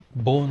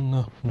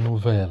Bonne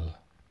nouvelle.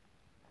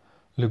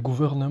 Le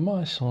gouvernement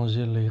a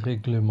changé les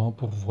règlements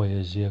pour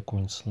voyager à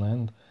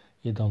Queensland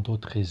et dans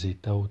d'autres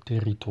États ou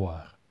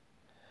territoires.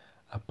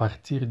 À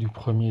partir du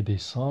 1er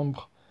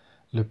décembre,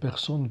 les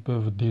personnes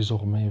peuvent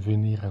désormais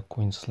venir à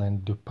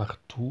Queensland de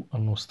partout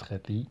en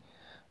Australie,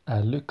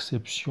 à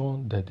l'exception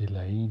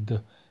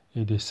d'Adélaïde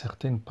et de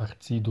certaines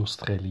parties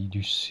d'Australie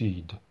du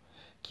Sud,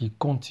 qui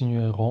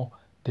continueront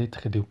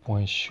d'être des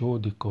points chauds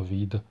de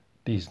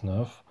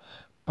Covid-19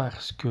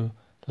 parce que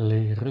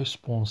les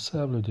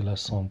responsables de la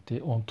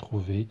santé ont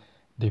trouvé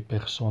des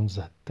personnes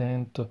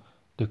atteintes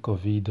de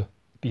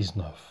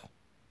Covid-19.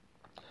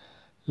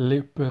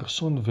 Les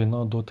personnes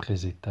venant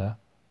d'autres États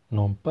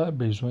n'ont pas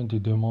besoin de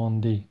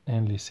demander un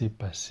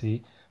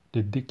laissez-passer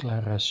de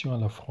déclaration à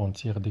la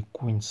frontière de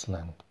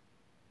Queensland.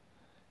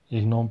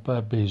 Ils n'ont pas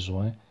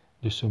besoin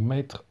de se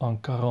mettre en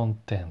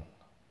quarantaine.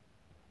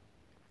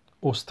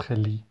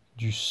 Australie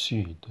du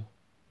Sud.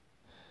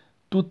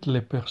 Toutes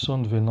les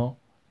personnes venant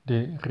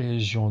des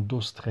régions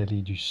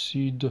d'Australie du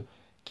Sud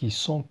qui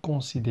sont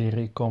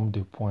considérées comme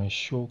des points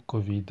chauds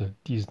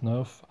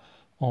Covid-19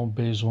 ont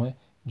besoin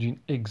d'une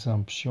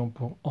exemption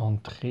pour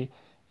entrer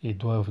et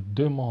doivent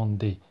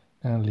demander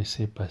un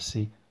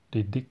laissez-passer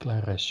de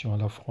déclaration à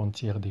la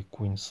frontière de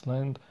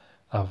Queensland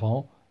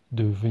avant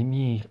de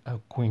venir à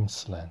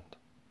Queensland.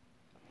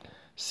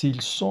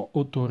 S'ils sont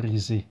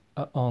autorisés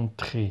à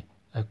entrer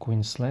à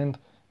Queensland,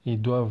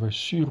 ils doivent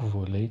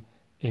survoler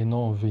et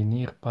non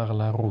venir par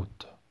la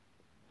route.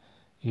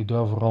 Ils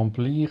doivent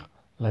remplir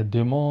la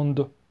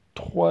demande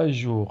 3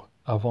 jours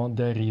avant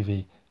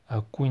d'arriver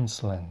à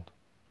Queensland.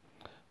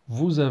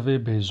 Vous avez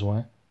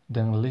besoin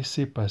d'un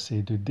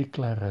laissez-passer de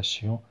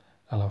déclaration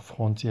à la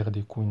frontière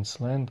de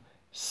Queensland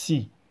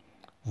si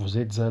vous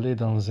êtes allé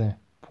dans un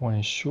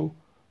point chaud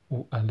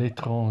ou à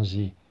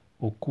l'étranger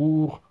au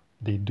cours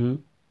des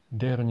 2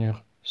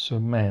 dernières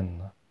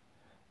semaines.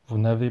 Vous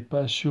n'avez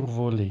pas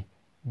survolé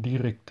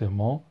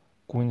directement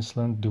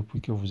Queensland depuis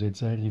que vous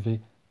êtes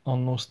arrivé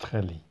en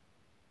Australie.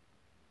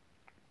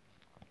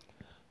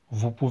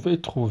 Vous pouvez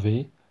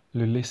trouver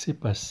le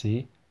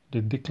laissez-passer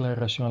de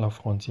déclaration à la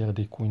frontière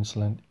de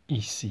Queensland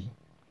ici.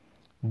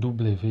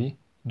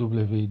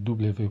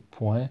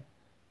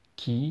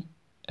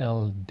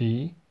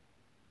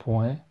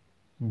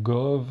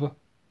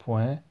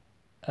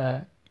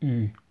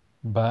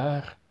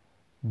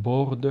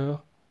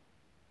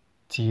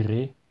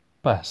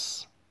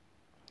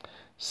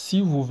 Si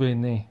vous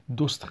venez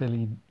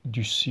d'Australie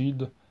du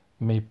Sud,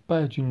 mais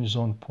pas d'une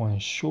zone point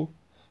chaud,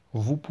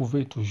 vous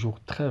pouvez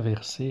toujours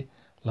traverser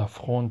la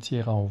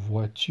frontière en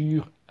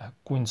voiture à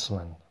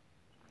Queensland.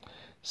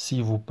 Si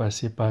vous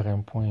passez par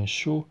un point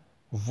chaud,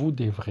 vous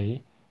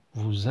devrez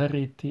vous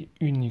arrêter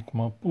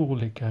uniquement pour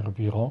les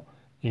carburants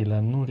et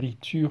la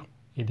nourriture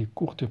et des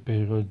courtes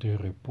périodes de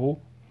repos.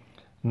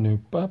 Ne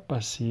pas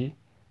passer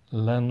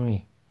la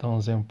nuit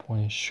dans un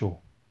point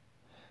chaud.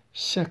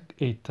 Chaque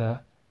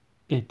État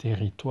et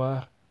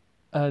territoire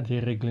a des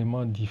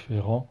règlements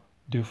différents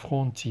de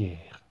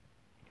frontières.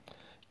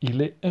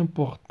 Il est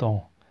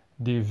important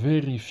de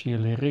vérifier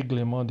les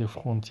règlements de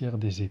frontières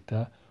des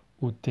États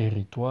ou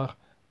territoires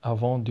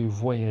avant de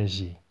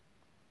voyager.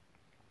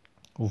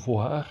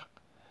 Voir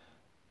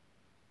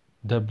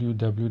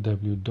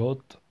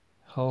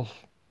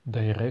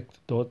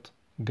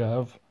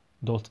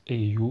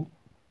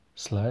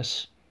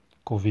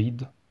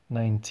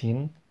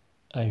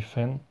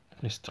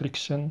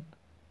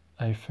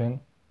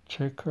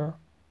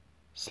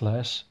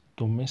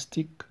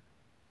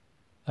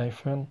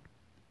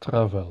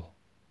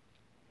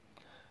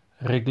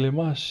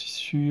Règlement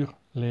sur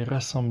les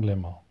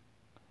rassemblements.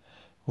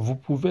 Vous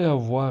pouvez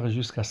avoir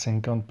jusqu'à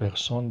 50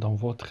 personnes dans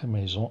votre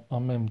maison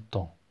en même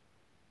temps.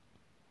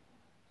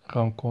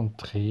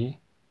 Rencontrer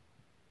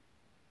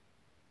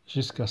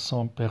jusqu'à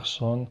 100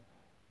 personnes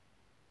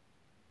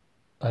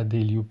à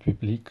des lieux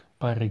publics,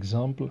 par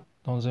exemple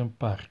dans un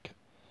parc.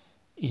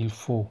 Il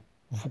faut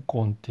vous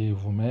compter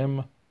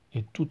vous-même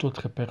et toute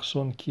autre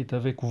personne qui est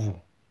avec vous.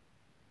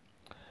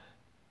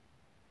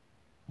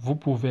 Vous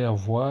pouvez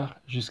avoir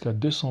jusqu'à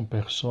 200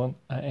 personnes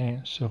à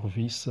un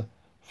service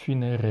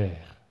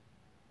funéraire.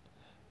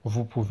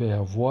 Vous pouvez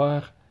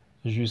avoir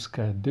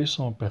jusqu'à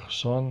 200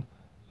 personnes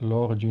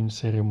lors d'une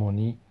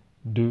cérémonie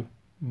de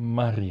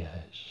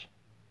mariage.